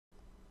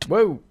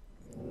Whoa!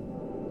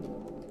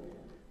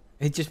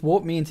 It just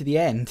walked me into the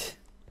end.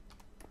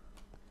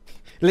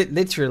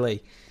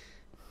 Literally.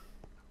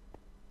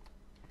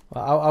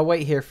 Well, I'll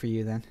wait here for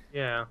you then.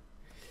 Yeah.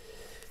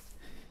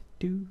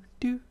 Do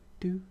do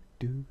do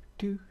do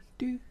do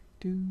do do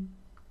do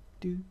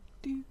do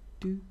do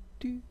do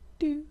do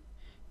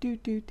do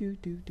do do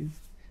do do.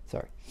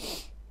 Sorry.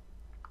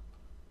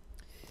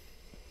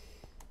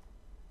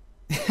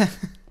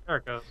 There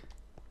it goes.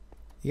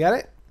 You got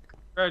it?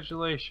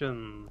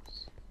 Congratulations.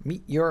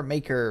 Meet your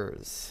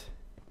makers.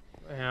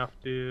 I have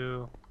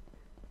to.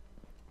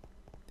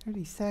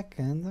 30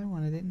 seconds. I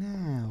wanted it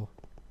now.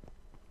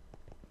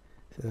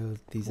 So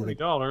these are the.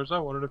 $20. I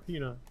wanted a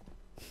peanut.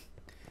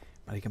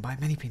 But you can buy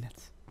many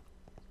peanuts.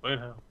 Explain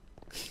how.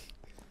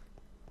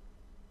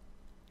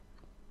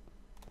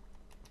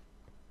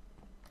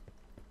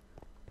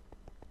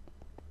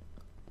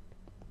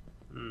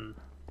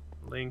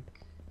 Link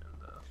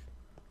and the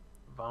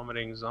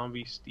vomiting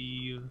zombie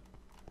Steve.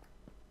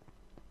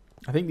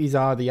 I think these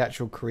are the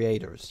actual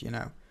creators, you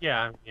know.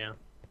 Yeah, yeah.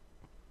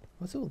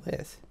 What's all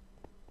this?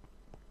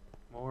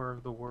 More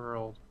of the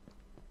world.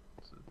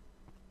 It's a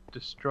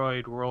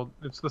destroyed world.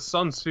 It's the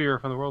sun sphere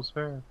from the World's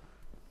Fair.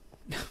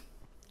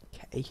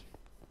 Okay.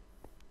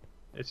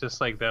 It's just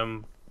like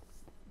them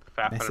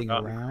faffing Messing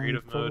about in around,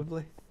 creative mode.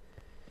 probably.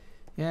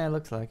 Yeah, it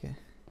looks like it.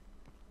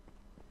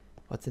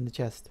 What's in the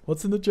chest?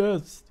 What's in the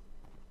chest?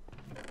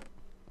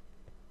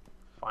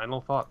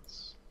 Final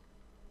thoughts.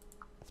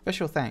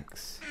 Special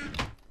thanks.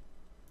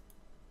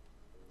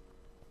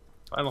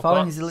 Final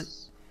Following thoughts.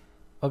 is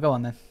Oh, go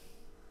on then.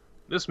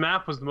 This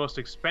map was the most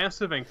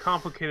expansive and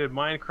complicated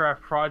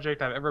Minecraft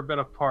project I've ever been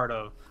a part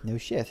of. No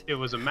shit. It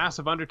was a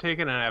massive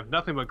undertaking, and I have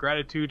nothing but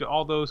gratitude to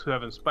all those who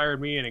have inspired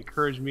me and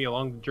encouraged me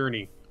along the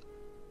journey.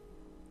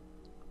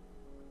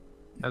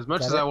 As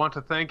much as I want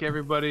to thank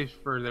everybody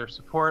for their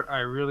support, I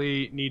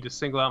really need to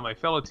single out my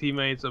fellow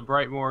teammates of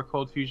Brightmoor,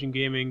 Cold Fusion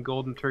Gaming,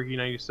 Golden Turkey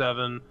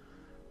 97,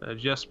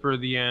 Jesper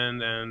the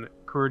End, and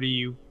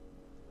Curdy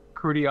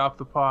off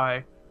the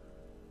pie.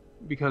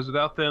 Because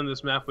without them,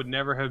 this map would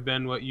never have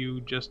been what you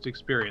just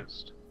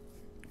experienced.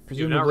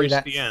 You've now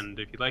reached the end.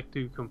 If you'd like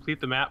to complete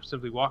the map,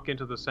 simply walk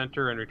into the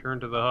center and return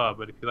to the hub.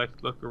 But if you'd like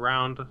to look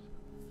around,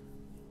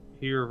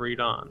 here, read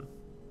on.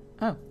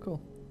 Oh,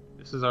 cool.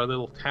 This is our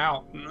little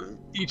town.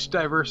 Each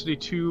Diversity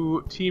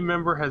 2 team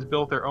member has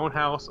built their own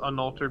house,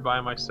 unaltered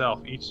by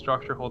myself. Each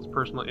structure holds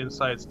personal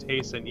insights,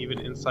 tastes, and even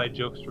inside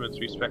jokes from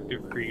its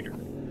respective creator.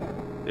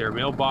 Their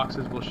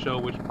mailboxes will show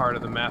which part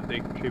of the map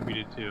they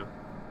contributed to.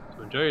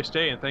 So enjoy your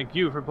stay, and thank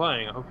you for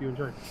playing. I hope you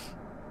enjoyed.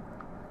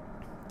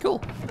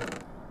 Cool.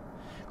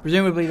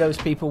 Presumably those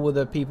people were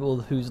the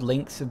people whose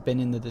links have been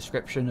in the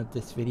description of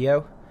this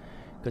video.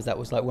 Because that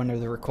was like one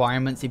of the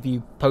requirements. If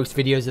you post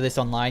videos of this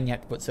online, you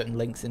have to put certain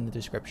links in the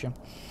description.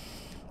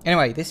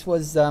 Anyway, this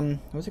was, what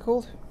was it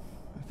called?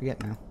 I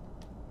forget now.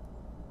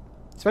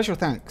 Special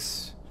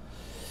thanks.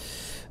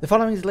 The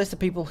following is a list of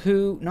people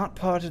who, not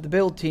part of the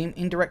build team,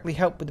 indirectly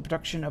helped with the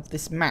production of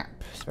this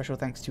map. Special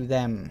thanks to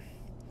them.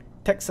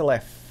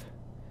 Texalef,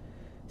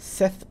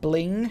 Seth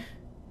Bling,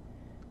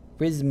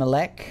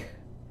 Rizmalek,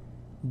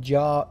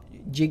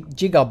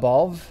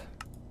 Jigabov,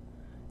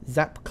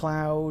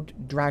 Zapcloud,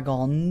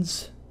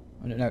 Dragons,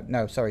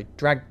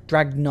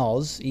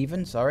 Dragnoz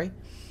even, sorry,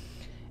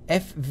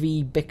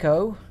 FV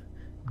Bicco,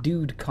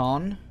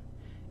 DudeCon,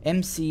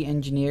 MC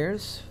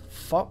Engineers,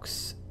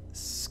 Fox,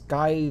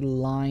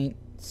 Skyliner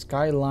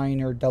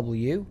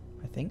W,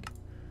 I think,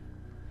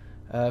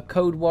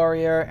 Code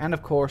Warrior, and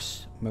of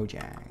course,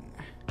 Mojang.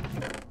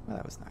 Well,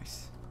 that was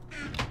nice.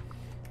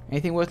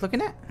 Anything worth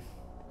looking at?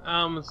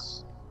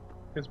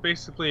 It's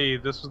basically,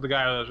 this was the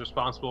guy that was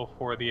responsible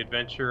for the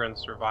adventure and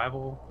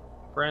survival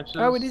branches.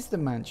 Oh, it is the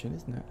mansion,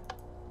 isn't it?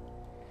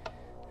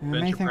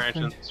 Adventure branch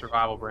and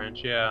survival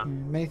branch, yeah.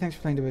 Many thanks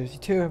for playing Diversity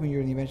 2. Hoping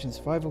you're in the adventure and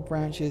survival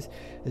branches,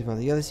 as well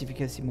as the others. If you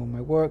can see more of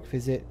my work,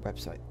 visit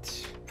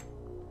website.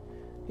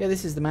 Yeah,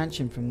 this is the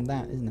mansion from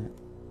that, isn't it?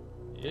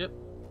 Yep.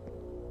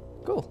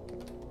 Cool.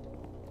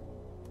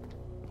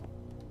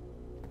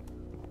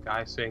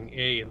 Guy saying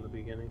A in the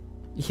beginning.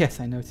 Yes,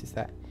 I noticed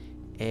that.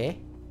 Eh?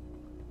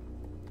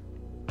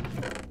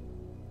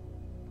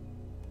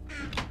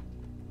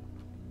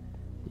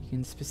 You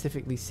can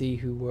specifically see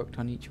who worked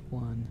on each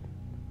one.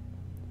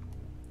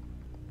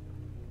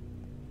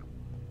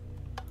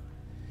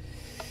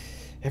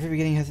 Every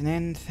beginning has an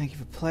end. Thank you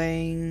for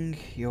playing.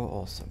 You're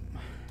awesome.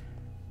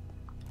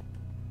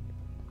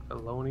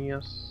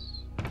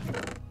 Felonious.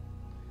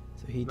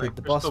 So he My did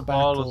the boss crystal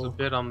battle. ball is a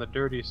bit on the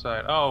dirty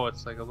side. Oh,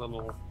 it's like a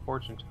little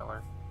fortune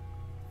teller.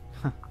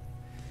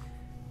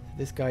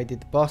 This guy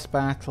did the boss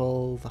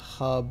battle, the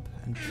hub,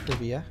 and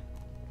trivia.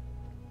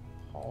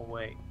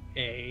 Hallway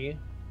A.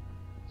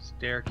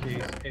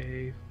 Staircase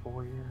A.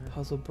 Foyer.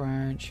 Puzzle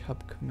branch,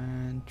 hub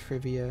command,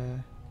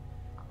 trivia,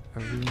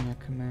 arena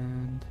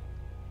command.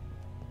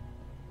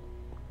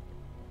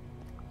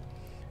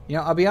 You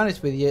know, I'll be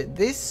honest with you,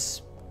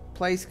 this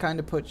place kind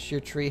of puts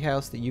your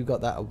treehouse that you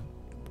got that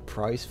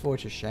prize for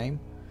to shame.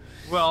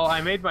 Well,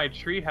 I made my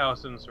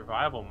treehouse in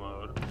survival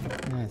mode.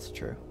 That's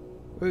true.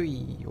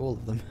 Ooh, all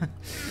of them.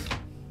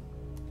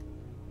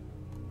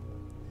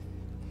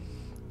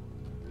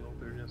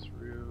 Wilderness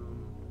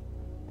room.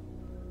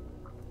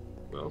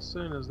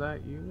 Wilson, is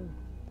that you?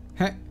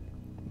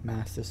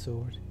 Master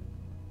sword.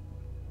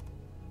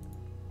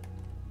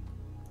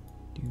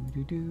 Do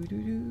do do do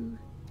do.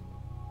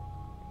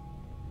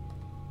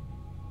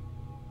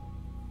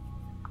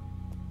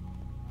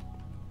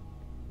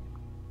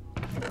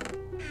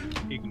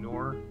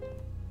 Ignore.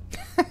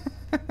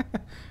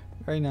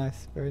 Very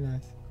nice, very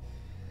nice.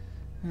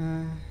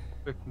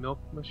 Quick milk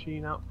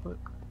machine output.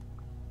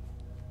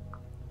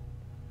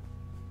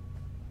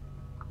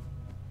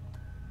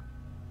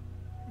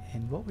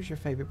 And what was your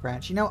favorite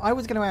branch? You know, I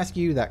was going to ask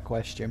you that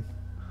question.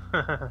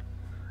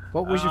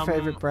 What was your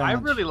favorite branch?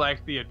 I really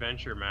liked the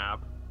adventure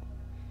map.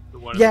 The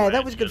one yeah,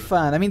 that was good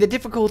fun. I mean, the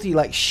difficulty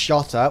like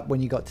shot up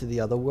when you got to the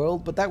other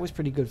world, but that was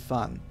pretty good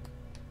fun.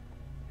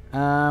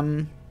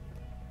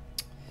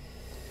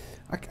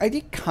 I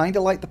did kind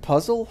of like the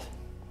puzzle,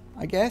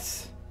 I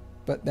guess,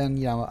 but then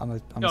you know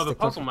I'm no, the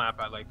puzzle map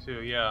I like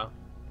too. Yeah.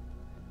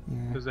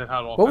 Because it had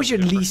all. What was your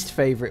least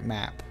favorite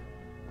map?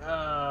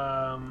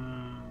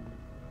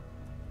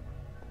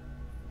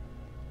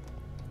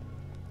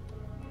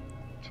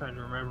 Trying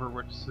to remember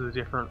which the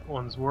different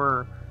ones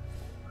were.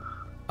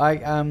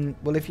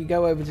 Well, if you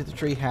go over to the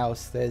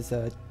treehouse, there's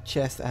a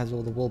chest that has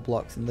all the wool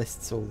blocks and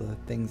lists all the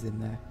things in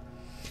there.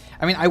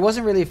 I mean, I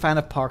wasn't really a fan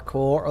of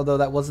parkour, although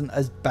that wasn't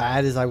as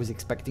bad as I was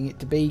expecting it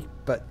to be.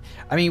 But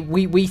I mean,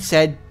 we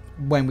said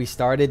when we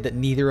started that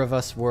neither of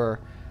us were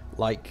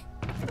like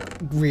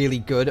really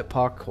good at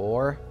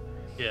parkour.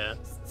 Yeah.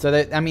 So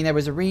that, I mean, there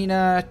was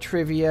arena,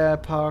 trivia,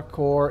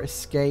 parkour,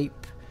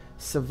 escape,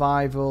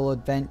 survival,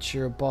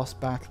 adventure, boss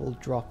battle,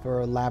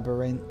 dropper,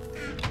 labyrinth.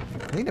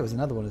 I think there was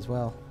another one as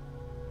well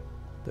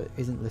that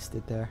isn't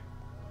listed there.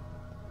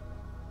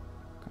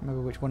 Can't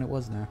remember which one it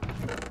was now.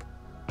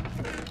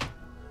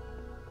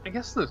 I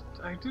guess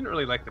I didn't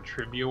really like the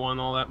trivia one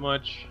all that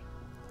much.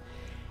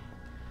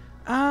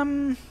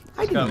 I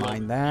didn't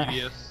mind that.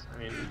 Tedious. I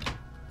mean,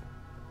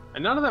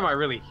 and none of them I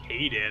really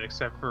hated,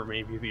 except for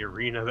maybe the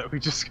arena that we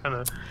just kind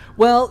of.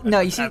 Well, no,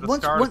 you see, at the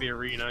start of the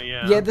arena,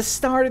 yeah. Yeah, the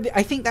start of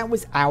I think that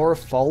was our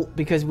fault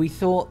because we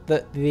thought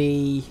that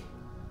the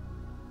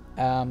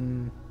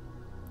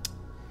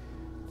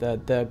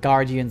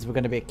Guardians were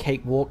going to be a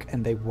cakewalk,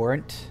 and they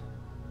weren't.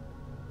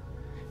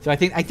 So I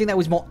think that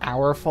was more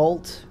our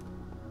fault,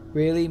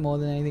 really, more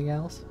than anything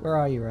else. Where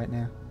are you right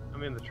now?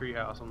 I'm in the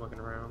treehouse. I'm looking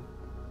around.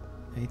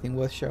 Anything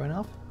worth showing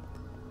off?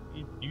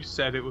 You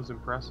said it was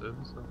impressive,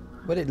 so.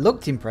 But it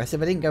looked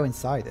impressive. I didn't go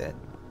inside it.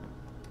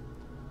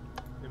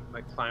 And,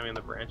 like climbing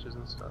the branches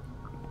and stuff.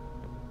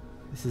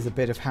 This is a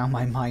bit of how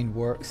my mind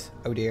works.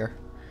 Oh dear.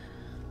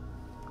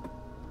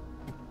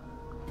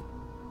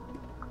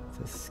 It's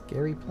a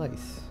scary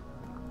place.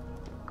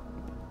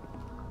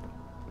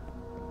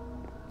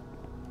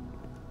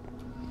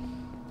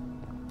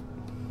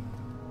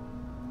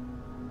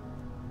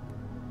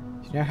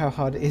 Do you know how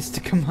hard it is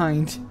to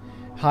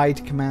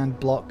hide command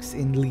blocks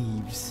in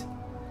leaves?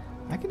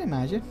 I can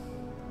imagine.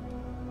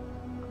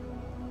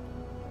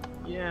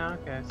 Yeah,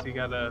 okay, so you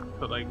gotta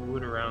put like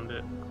wood around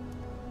it.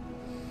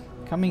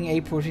 Coming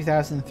April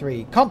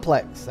 2003.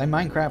 Complex, a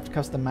Minecraft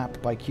custom map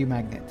by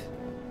QMagnet.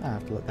 I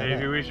have to look that up.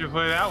 Maybe we should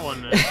play that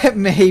one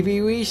then.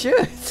 Maybe we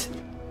should.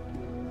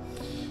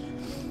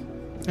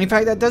 In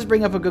fact, that does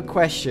bring up a good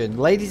question.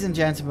 Ladies and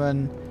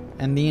gentlemen,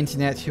 and the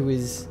internet who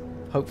is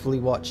hopefully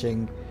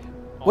watching,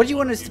 what do you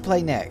want us to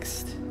play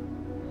next?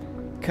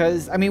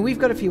 Because, I mean, we've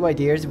got a few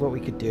ideas of what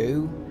we could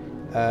do.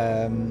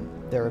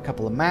 There are a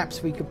couple of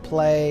maps we could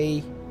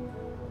play.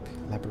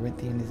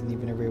 Labyrinthian isn't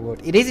even a real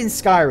world. It is in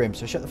Skyrim,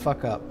 so shut the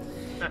fuck up.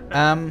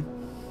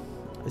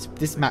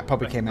 This map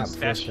probably came out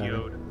before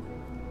Skyrim.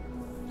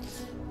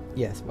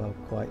 Yes, well,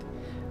 quite.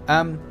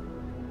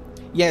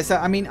 Yeah, so,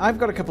 I mean, I've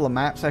got a couple of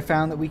maps I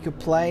found that we could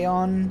play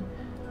on.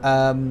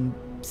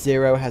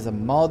 Zero has a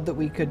mod that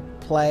we could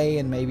play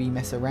and maybe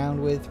mess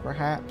around with,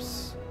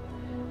 perhaps.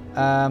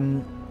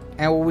 And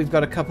we've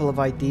got a couple of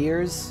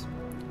ideas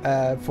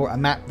for a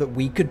map that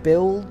we could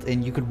build,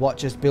 and you could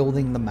watch us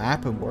building the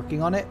map and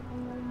working on it.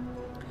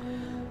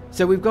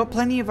 So we've got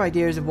plenty of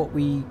ideas of what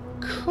we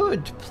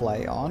could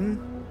play on,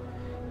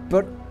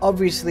 but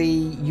obviously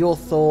your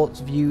thoughts,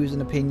 views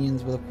and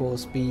opinions will of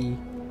course be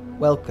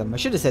welcome. I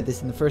should have said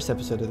this in the first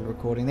episode of the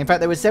recording. In fact,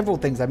 there were several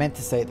things I meant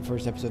to say at the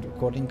first episode of the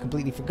recording and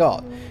completely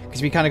forgot,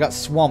 because we kind of got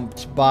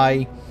swamped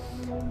by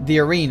the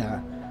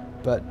arena.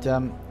 But,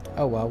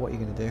 oh well, what are you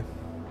going to do?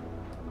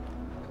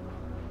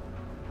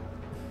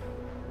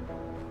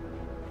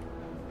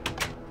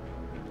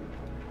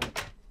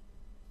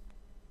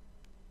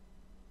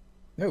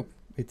 No,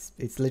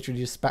 it's literally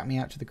just spat me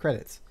out to the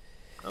credits.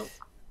 Oh.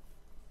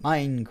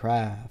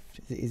 Minecraft.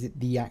 Is it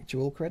the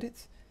actual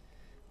credits?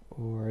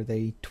 Or are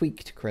they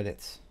tweaked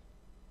credits?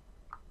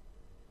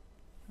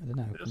 I don't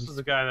know. This is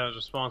the guy that was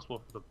responsible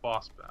for the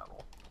boss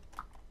battle.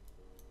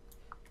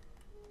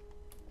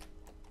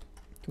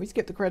 Can we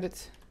skip the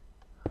credits?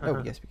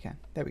 Oh, yes we can.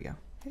 There we go.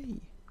 Hey.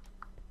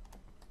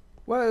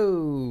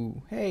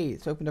 Whoa! Hey,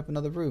 it's opened up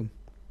another room.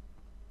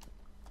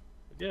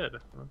 did.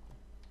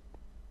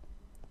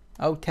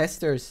 Oh,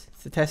 testers.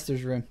 It's the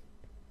testers room.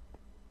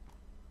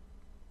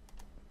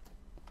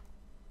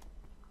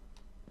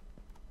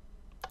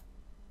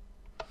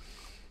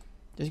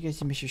 Just in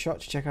case you miss your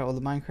shot, to check out all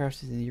the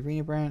Minecrafters in the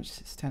arena branch,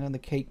 stand on the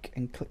cake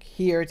and click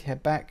here to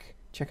head back.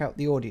 Check out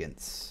the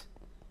audience.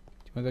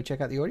 Do you want to go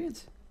check out the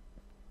audience?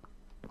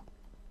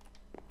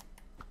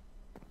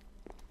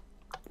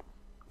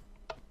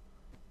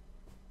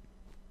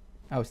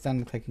 Oh, stand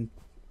and click.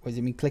 What does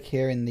it mean? Click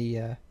here in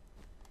the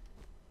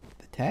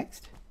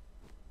text.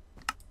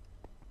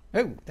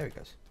 Oh, there it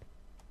goes.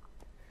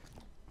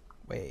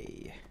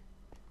 Way.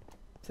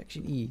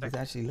 Section E. Does it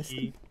actually list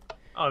them?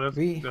 Oh, that's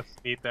neat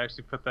to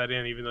actually put that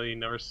in, even though you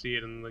never see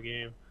it in the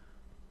game.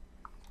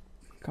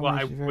 Well,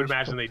 I would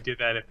imagine they did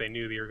that if they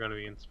knew they were going to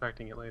be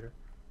inspecting it later.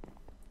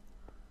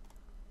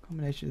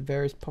 Combination of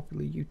various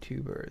popular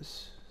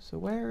YouTubers. So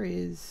where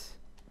is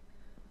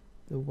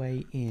the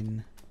way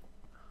in?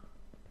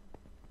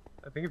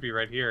 I think it'd be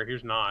right here.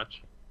 Here's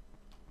Notch.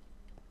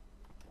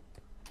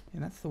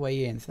 And that's the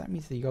way in. So that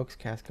means the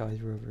Yogscast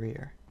guys were over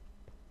here.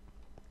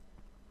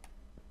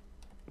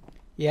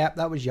 Yeah,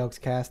 that was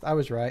Yogscast. I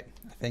was right,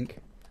 I think.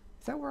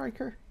 Is that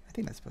Riker? I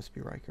think that's supposed to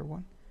be Riker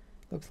 1.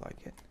 Looks like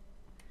it.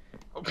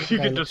 Oh, you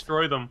can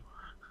destroy them.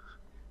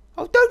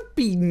 Oh, don't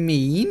be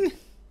mean!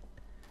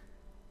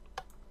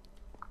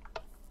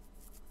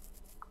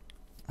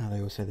 Oh, they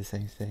all say the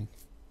same thing.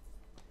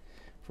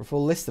 For a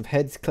full list of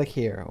heads, click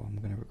here. Oh, I'm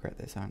going to regret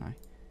this, aren't I?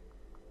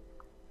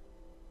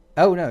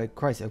 Oh, no,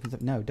 Christ, it opens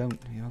up... No, don't.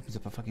 It opens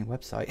up a fucking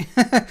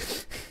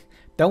website.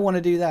 Don't want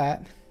to do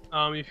that.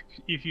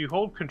 If you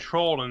hold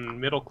control and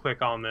middle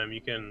click on them,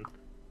 you can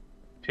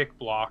pick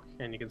block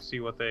and you can see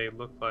what they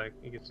look like.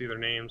 You can see their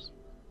names.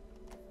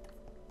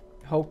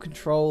 Hold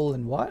control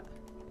and what?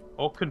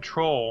 Hold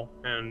control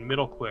and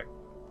middle click.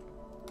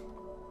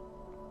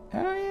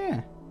 Oh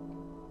yeah.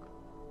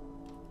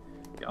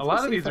 A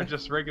lot of these are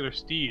just regular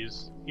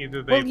Steves.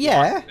 Either they've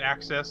lost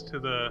access to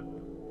the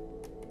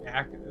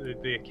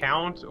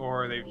account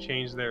or they've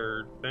changed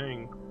their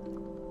thing.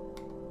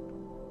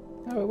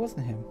 No, it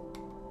wasn't him.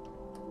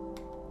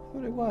 I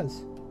thought it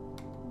was.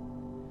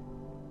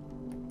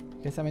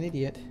 Guess I'm an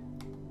idiot.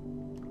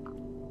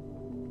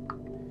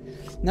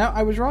 No,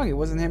 I was wrong. It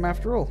wasn't him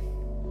after all.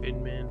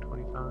 Finman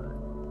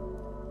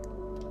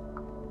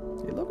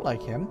 25. It looked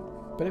like him,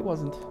 but it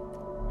wasn't.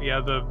 Yeah,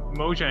 the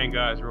Mojang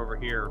guys are over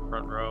here,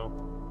 front row.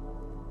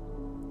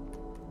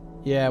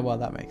 Yeah, well,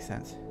 that makes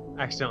sense.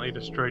 Accidentally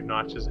destroyed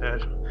Notch's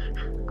head.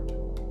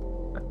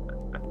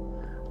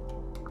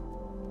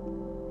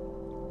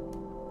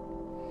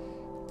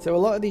 So a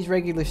lot of these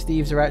regular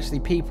Steves are actually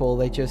people,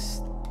 they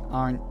just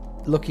aren't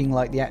looking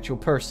like the actual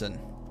person.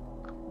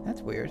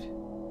 That's weird.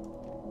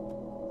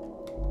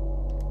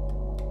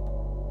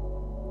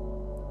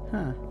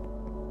 Huh.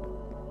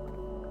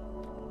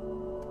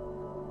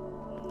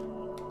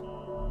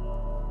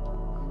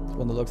 There's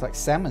one that looks like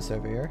Samus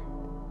over here.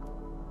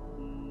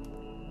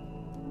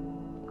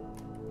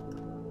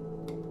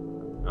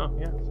 Oh,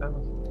 yeah,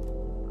 Samus.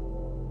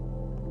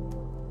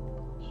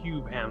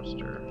 Cube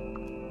Hamster.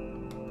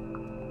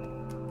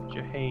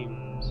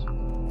 James.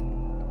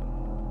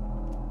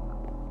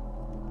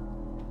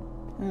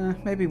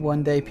 Maybe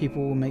one day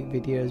people will make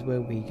videos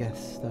where we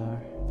guest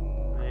star.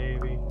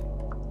 Maybe.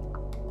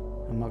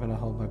 I'm not gonna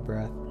hold my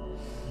breath.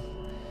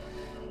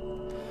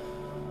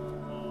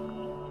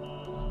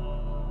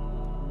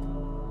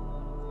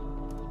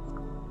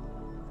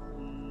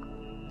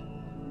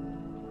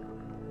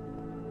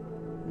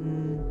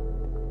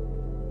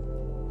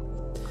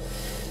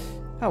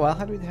 Oh well,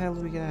 how the hell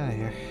do we get out of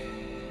here?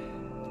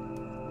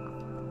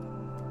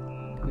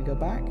 Can we go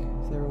back?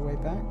 Is there a way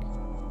back?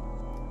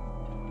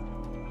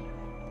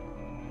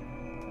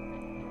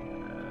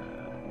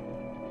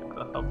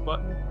 The hub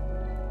button?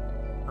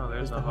 Oh,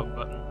 there's a hub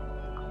button.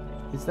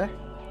 Is there?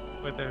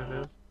 Wait, there it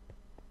is.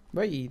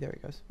 Wait, there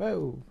it goes.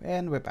 Whoa,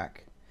 and we're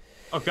back.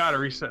 Oh god, it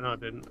reset. No, it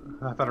didn't.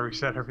 I thought it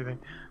reset everything.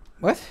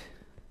 What?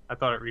 I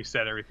thought it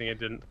reset everything. It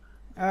didn't.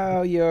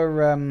 Oh,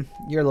 you're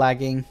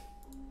lagging.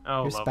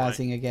 Oh, you're lovely.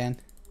 spazzing again.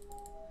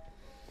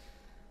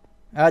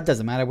 It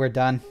doesn't matter. We're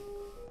done.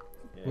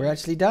 Yeah. We're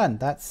actually done.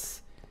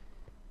 That's...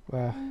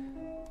 Well...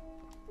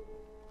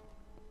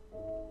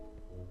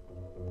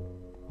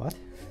 What?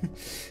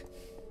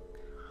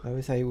 I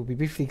always say it will be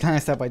briefly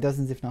glanced at by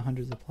dozens, if not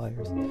hundreds of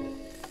players.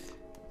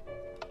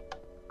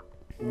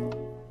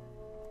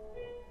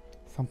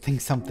 Something,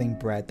 something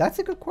bread. That's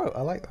a good quote.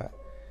 I like that.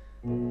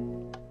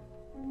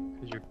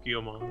 Because you're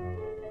Guillemot.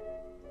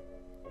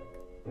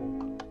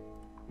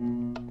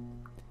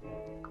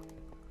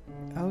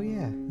 Oh,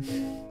 yeah.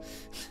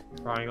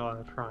 Triangle on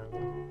a triangle.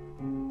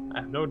 I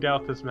have no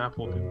doubt this map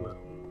will do well.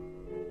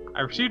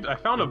 I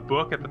found a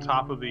book at the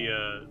top of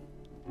the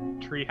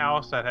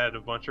treehouse that had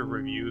a bunch of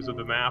reviews of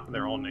the map, and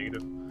they're all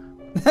negative.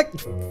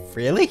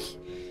 Really?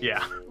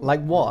 Yeah.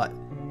 Like what?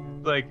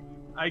 Like,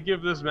 I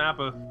give this map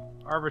on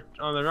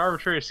an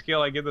arbitrary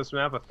scale, I give this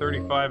map a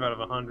 35 out of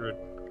 100.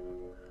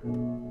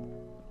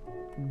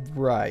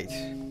 Right.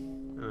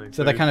 And they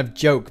like So they kind of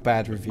joke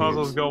bad reviews.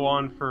 Puzzles go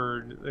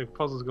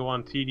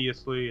on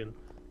tediously and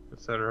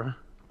etc.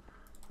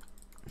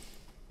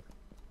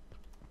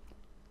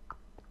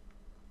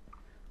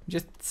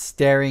 Just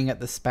staring at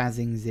the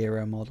Spazzing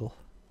Zero model.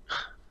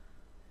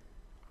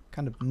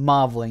 Kind of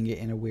marveling it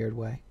in a weird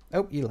way.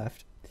 Oh, you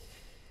left.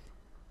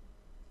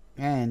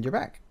 And you're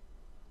back.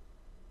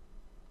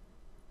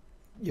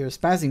 Your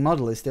Spazzing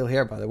model is still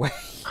here, by the way.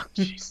 Oh,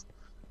 jeez.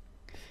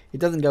 It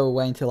doesn't go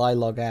away until I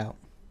log out.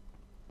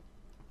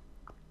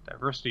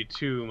 Diversity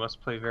 2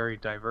 must play very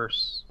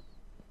diverse.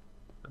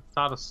 That's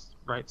not a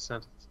right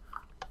sentence.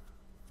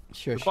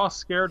 Sure. The boss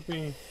scared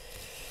me.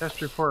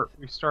 Test report.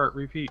 Restart.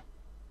 Repeat.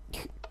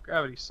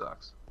 Gravity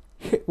sucks.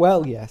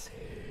 Well, yes.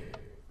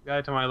 The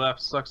guy to my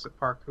left sucks at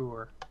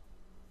parkour.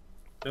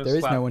 There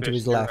is no one to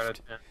his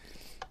left.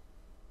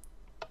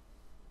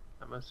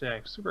 I must say,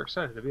 I'm super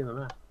excited to be in the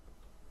map.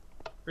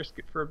 Risk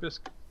it for a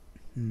biscuit.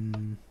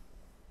 Hmm.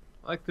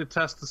 I like to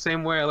test the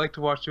same way I like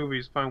to watch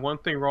movies. Find one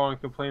thing wrong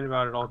and complain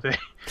about it all day.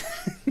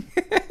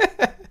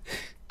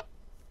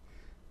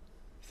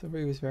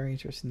 Somebody was very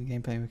interested in the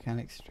gameplay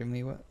mechanics.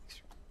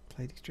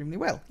 Played extremely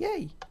well.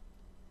 Yay!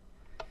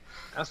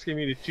 Asking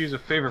me to choose a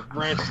favorite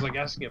branch is like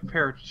asking a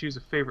parrot to choose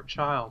a favorite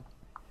child.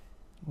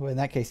 Well, in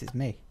that case, it's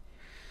me.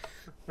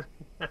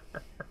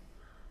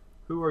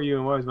 Who are you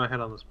and why is my head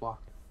on this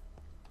block?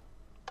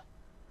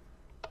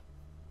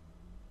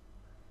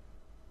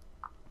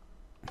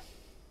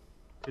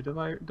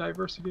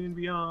 Diversity and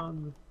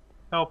beyond.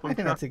 Help, I'm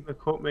trapped in a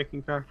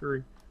quote-making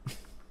factory.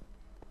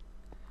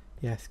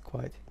 Yes,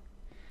 quite.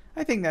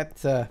 I think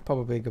that's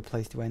probably a good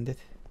place to end it.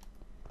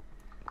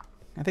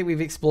 I think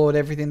we've explored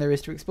everything there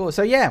is to explore.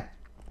 So yeah,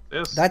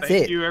 that's it.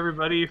 Thank you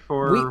everybody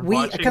for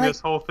watching this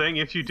whole thing.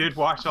 If you did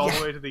watch all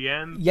the way to the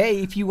end. Yeah,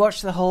 if you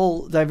watched the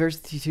whole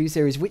Diversity 2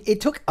 series, it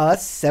took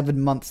us 7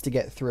 months to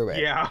get through it.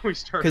 Yeah, we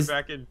started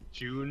back in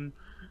June.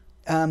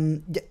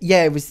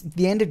 Yeah, it was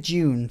the end of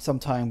June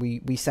sometime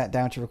we sat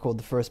down to record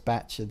the first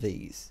batch of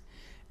these.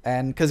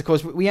 And because of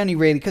course we only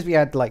really, because we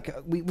had like,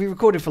 we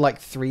recorded for like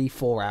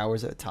 3-4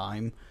 hours at a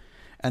time.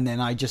 And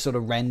then I just sort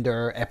of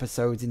render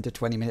episodes into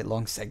 20-minute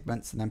long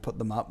segments and then put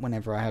them up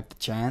whenever I have the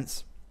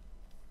chance.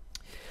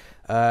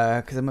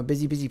 Because I'm a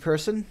busy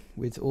person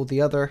with all the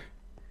other...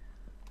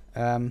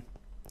 what's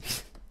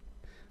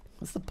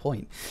the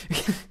point?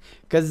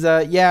 Because,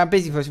 yeah, I'm a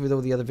busy person with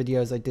all the other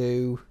videos I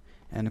do.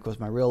 And, of course,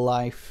 my real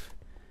life.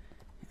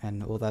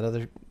 And all that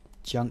other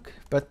junk.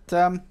 But,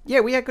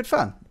 yeah, we had good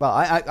fun. Well,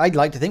 I'd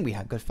like to think we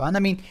had good fun. I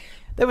mean...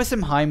 There were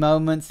some high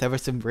moments, there were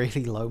some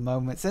really low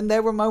moments, and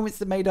there were moments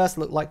that made us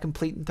look like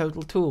complete and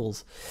total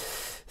tools.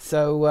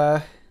 So,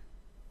 oh,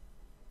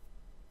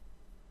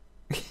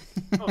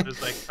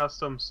 there's like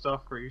custom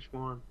stuff for each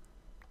one.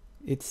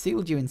 It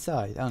sealed you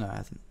inside. Oh, no, it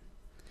hasn't.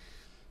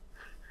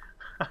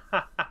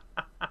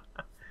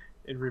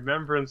 In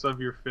remembrance of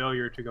your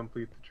failure to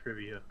complete the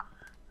trivia.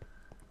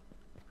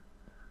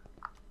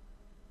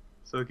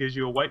 So it gives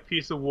you a white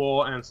piece of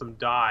wool and some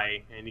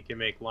dye, and you can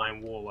make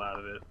lime wool out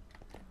of it.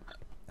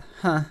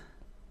 Huh.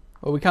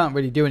 Well, we can't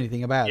really do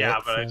anything about it. Yeah,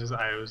 but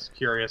I was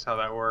curious how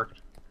that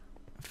worked.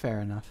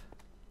 Fair enough.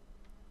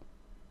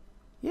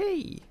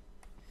 Yay.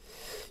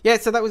 Yeah,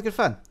 so that was good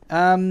fun.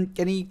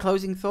 Any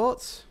closing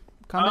thoughts?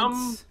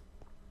 Comments?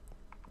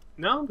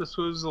 No, this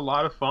was a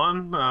lot of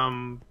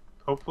fun.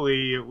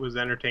 Hopefully it was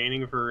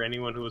entertaining for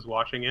anyone who was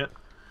watching it.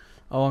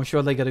 Oh, I'm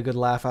sure they got a good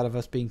laugh out of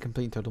us being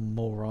complete total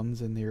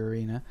morons in the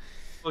arena.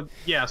 Well,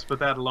 yes, but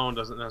that alone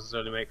doesn't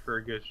necessarily make for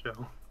a good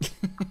show.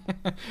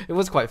 It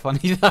was quite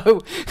funny,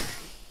 though.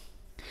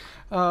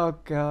 Oh,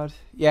 God.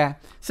 Yeah.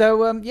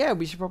 So, yeah,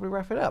 we should probably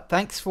wrap it up.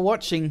 Thanks for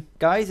watching,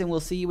 guys, and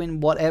we'll see you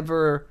in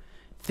whatever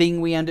thing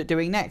we end up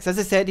doing next. As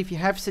I said, if you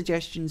have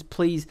suggestions,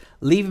 please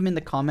leave them in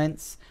the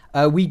comments.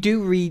 We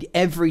do read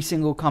every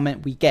single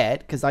comment we get,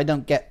 because I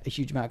don't get a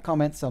huge amount of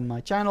comments on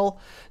my channel.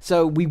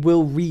 So we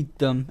will read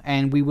them,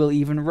 and we will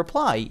even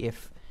reply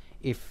if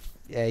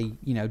they,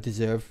 you know,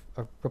 deserve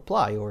a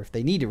reply, or if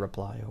they need a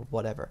reply, or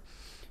whatever.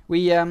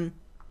 We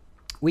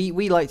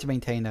like to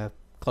maintain a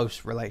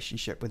close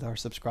relationship with our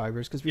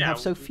subscribers because we have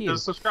so few.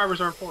 Because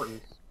subscribers are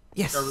important.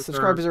 Yes,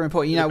 subscribers are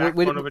important. You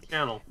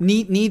know,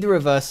 neither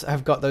of us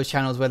have got those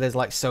channels where there's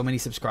like so many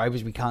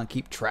subscribers we can't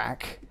keep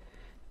track.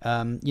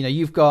 You know,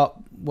 you've got,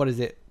 what is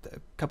it, a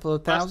couple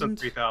of thousand?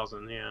 Less than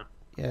 3,000, yeah.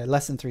 Yeah,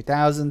 less than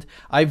 3,000.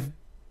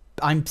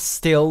 I'm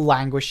still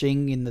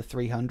languishing in the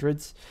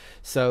 300s,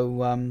 so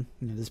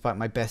you know, despite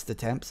my best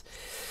attempts.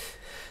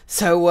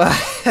 So,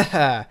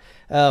 oh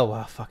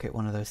well, fuck it,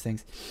 one of those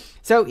things.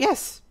 So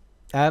yes,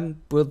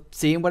 we'll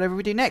see you in whatever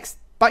we do next.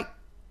 Bye.